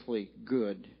any earthly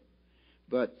good.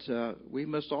 But we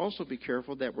must also be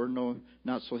careful that we're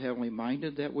not so heavenly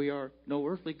minded that we are no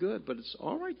earthly good. But it's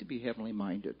all right to be heavenly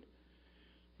minded.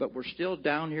 But we're still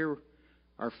down here.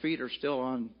 Our feet are still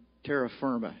on terra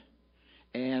firma.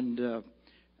 And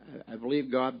I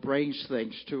believe God brings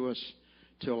things to us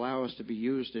to allow us to be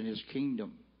used in His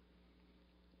kingdom.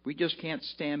 We just can't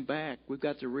stand back. We've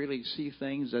got to really see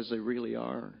things as they really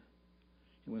are.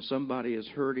 And when somebody is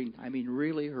hurting, I mean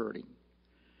really hurting,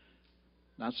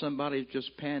 not somebody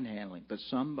just panhandling, but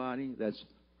somebody that's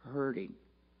hurting.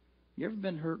 You ever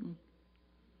been hurting?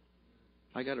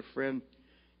 I got a friend,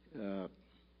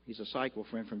 he's a cycle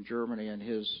friend from Germany, and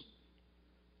his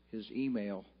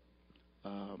email,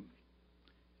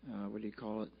 what do you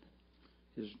call it?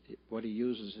 What he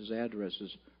uses, his address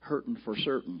is hurting for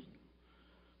certain.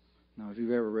 Now, if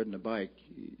you've ever ridden a bike,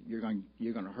 you're going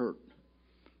to hurt.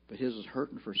 But his is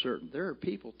hurting for certain. There are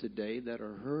people today that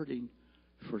are hurting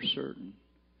for certain.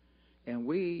 And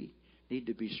we need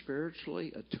to be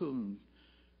spiritually attuned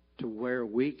to where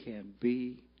we can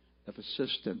be of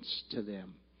assistance to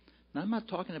them. Now, I'm not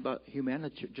talking about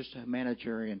just a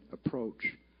humanitarian approach,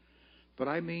 but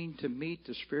I mean to meet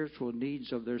the spiritual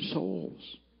needs of their souls.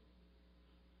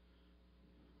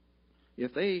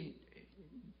 If they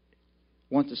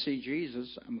want to see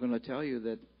Jesus, I'm going to tell you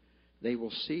that they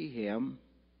will see Him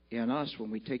in us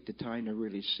when we take the time to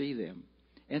really see them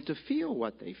and to feel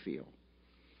what they feel.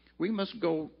 We must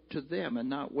go to them and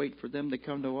not wait for them to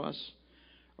come to us.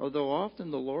 Although often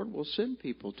the Lord will send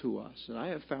people to us. And I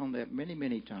have found that many,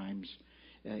 many times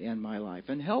in my life.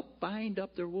 And help bind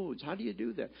up their wounds. How do you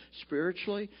do that?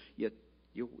 Spiritually,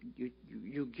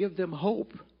 you give them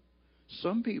hope.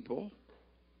 Some people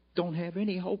don't have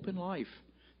any hope in life.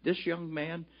 This young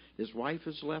man, his wife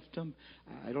has left him.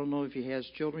 I don't know if he has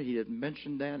children. He didn't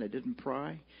mention that. I didn't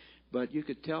pry. But you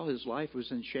could tell his life was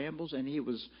in shambles, and he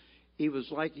was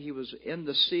like he was in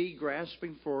the sea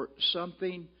grasping for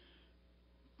something,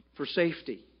 for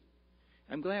safety.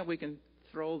 I'm glad we can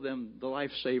throw them the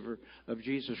lifesaver of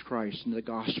Jesus Christ and the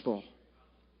gospel.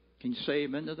 Can you say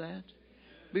amen to that?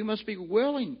 We must be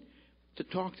willing to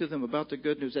talk to them about the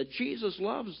good news that Jesus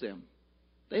loves them.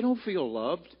 They don't feel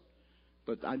loved.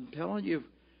 But I'm telling you,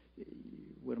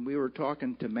 when we were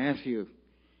talking to Matthew,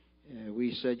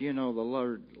 we said, the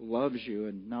Lord loves you.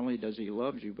 And not only does He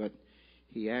love you, but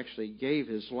He actually gave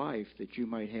His life that you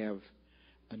might have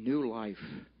a new life.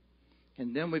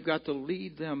 And then we've got to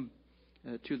lead them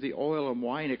to the oil and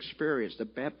wine experience, the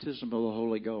baptism of the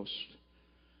Holy Ghost.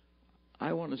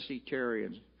 I want to see Terry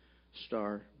and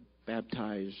Star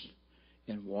baptized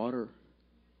in water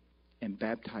and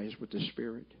baptized with the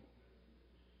Spirit.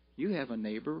 You have a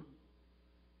neighbor.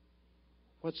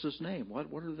 What's his name? What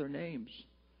are their names?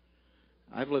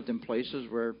 I've lived in places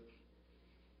where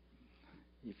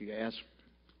if you ask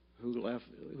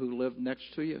who lived next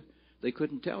to you, they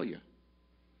couldn't tell you.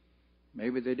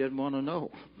 Maybe they didn't want to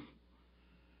know.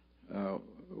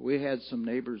 We had some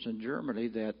neighbors in Germany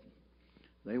that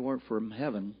they weren't from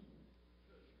heaven.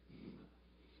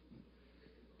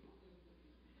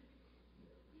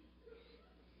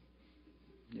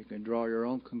 You can draw your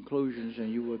own conclusions, and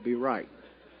you would be right.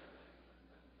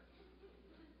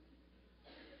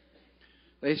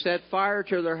 They set fire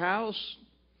to their house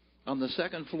on the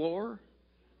second floor.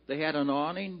 They had an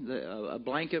awning. A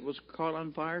blanket was caught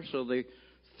on fire, so they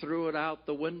threw it out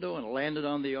the window and it landed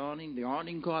on the awning. The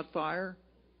awning caught fire.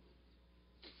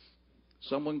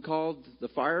 Someone called the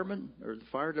firemen or the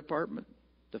fire department,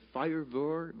 the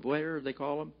Feuerwehr, they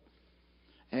call them.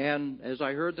 And as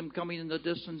I heard them coming in the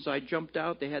distance, I jumped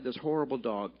out. They had this horrible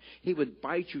dog. He would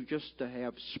bite you just to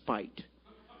have spite.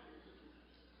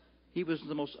 He was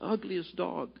the most ugliest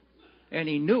dog, and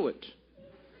he knew it.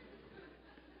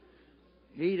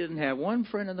 He didn't have one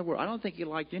friend in the world. I don't think he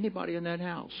liked anybody in that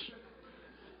house.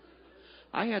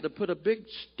 I had to put a big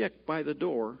stick by the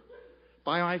door,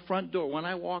 by my front door. When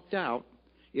I walked out,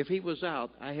 if he was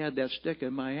out, I had that stick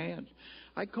in my hand.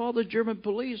 I called the German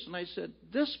police, and I said,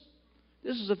 This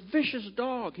is a vicious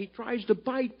dog. He tries to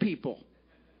bite people.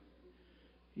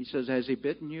 He says, has he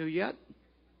bitten you yet?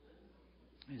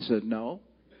 I said, no.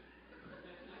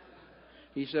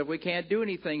 He said, we can't do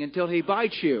anything until he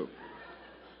bites you.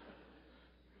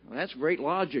 Well, that's great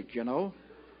logic,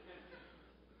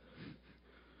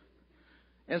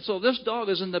 And so this dog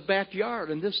is in the backyard,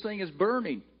 and this thing is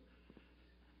burning.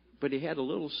 But he had a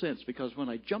little sense, because when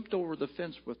I jumped over the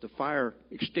fence with the fire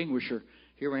extinguisher,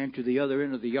 he ran to the other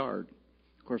end of the yard.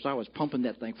 Of course, I was pumping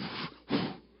that thing.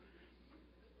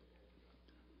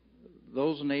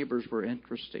 Those neighbors were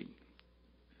interesting.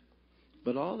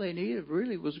 But all they needed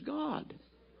really was God.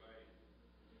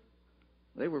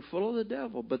 They were full of the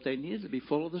devil, but they needed to be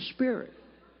full of the Spirit.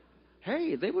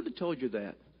 Hey, they would have told you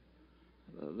that.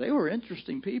 They were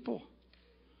interesting people.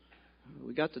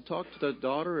 We got to talk to the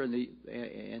daughter and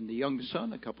the young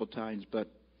son a couple of times, but,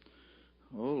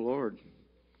 oh, Lord.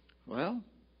 Well,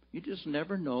 you just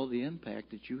never know the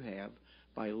impact that you have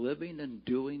by living and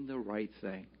doing the right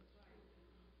thing.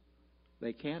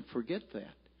 They can't forget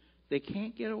that. They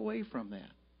can't get away from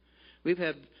that. We've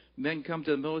had men come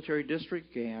to the military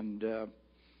district and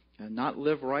not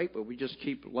live right, but we just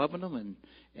keep loving them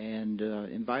and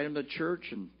invite them to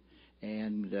church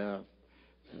and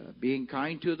being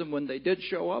kind to them when they did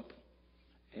show up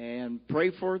and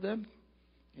pray for them.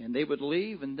 And they would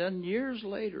leave, and then years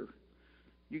later,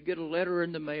 you get a letter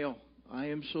in the mail. I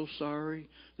am so sorry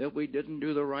that we didn't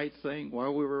do the right thing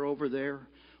while we were over there.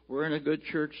 We're in a good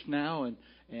church now,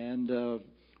 and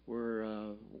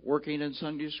we're working in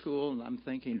Sunday school. And I'm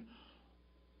thinking,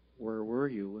 where were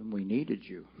you when we needed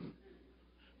you?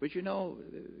 But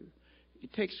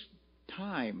it takes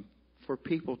time for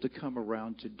people to come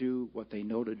around to do what they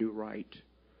know to do right.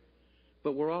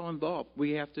 But we're all involved.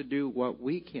 We have to do what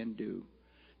we can do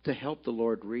to help the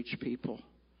Lord reach people.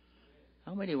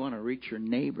 How many want to reach your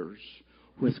neighbors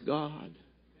with God?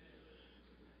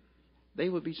 They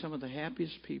would be some of the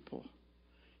happiest people.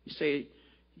 You say,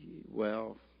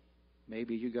 well,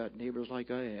 maybe you got neighbors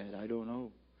like I had. I don't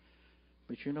know.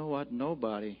 But you know what? No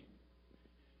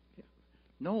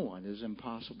one is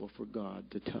impossible for God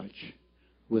to touch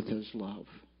with His love.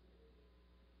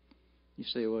 You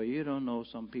say, well, you don't know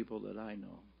some people that I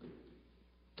know.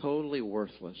 Totally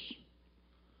worthless.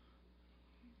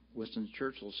 Winston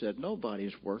Churchill said,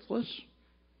 nobody's worthless.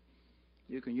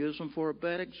 You can use them for a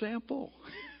bad example.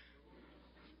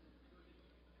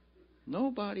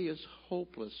 Nobody is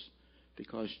hopeless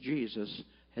because Jesus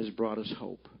has brought us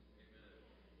hope.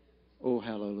 Oh,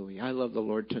 hallelujah. I love the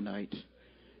Lord tonight.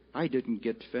 I didn't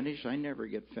get finished. I never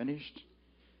get finished.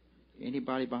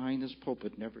 Anybody behind this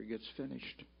pulpit never gets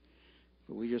finished.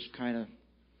 But we just kind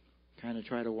of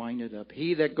try to wind it up.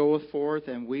 He that goeth forth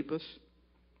and weepeth,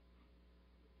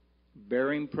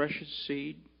 bearing precious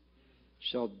seed,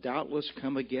 shall doubtless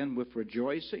come again with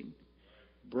rejoicing,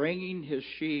 bringing his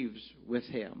sheaves with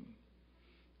him.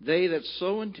 They that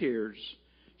sow in tears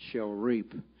shall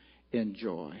reap in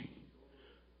joy.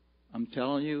 I'm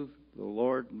telling you, the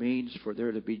Lord means for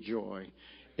there to be joy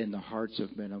in the hearts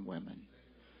of men and women.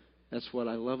 That's what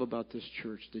I love about this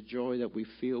church, the joy that we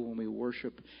feel when we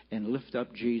worship and lift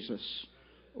up Jesus.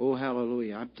 Oh,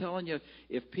 hallelujah. I'm telling you,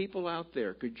 if people out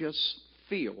there could just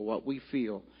feel what we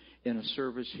feel in a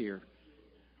service here,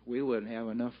 we wouldn't have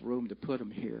enough room to put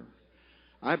them here.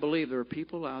 I believe there are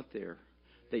people out there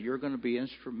that you're going to be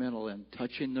instrumental in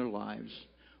touching their lives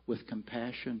with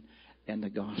compassion and the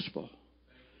gospel.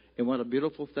 And what a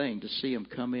beautiful thing to see them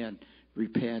come in,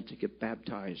 repent, to get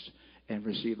baptized, and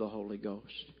receive the Holy Ghost.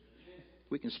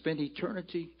 We can spend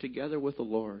eternity together with the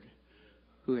Lord,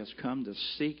 who has come to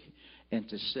seek and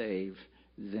to save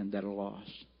them that are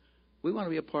lost. We want to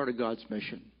be a part of God's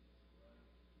mission.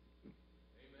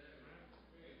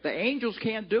 The angels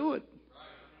can't do it.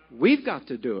 We've got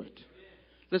to do it.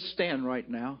 Let's stand right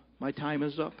now. My time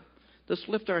is up. Let's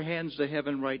lift our hands to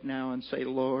heaven right now and say,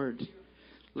 Lord,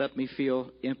 let me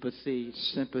feel empathy,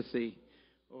 sympathy.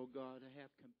 Oh God, I have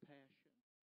compassion.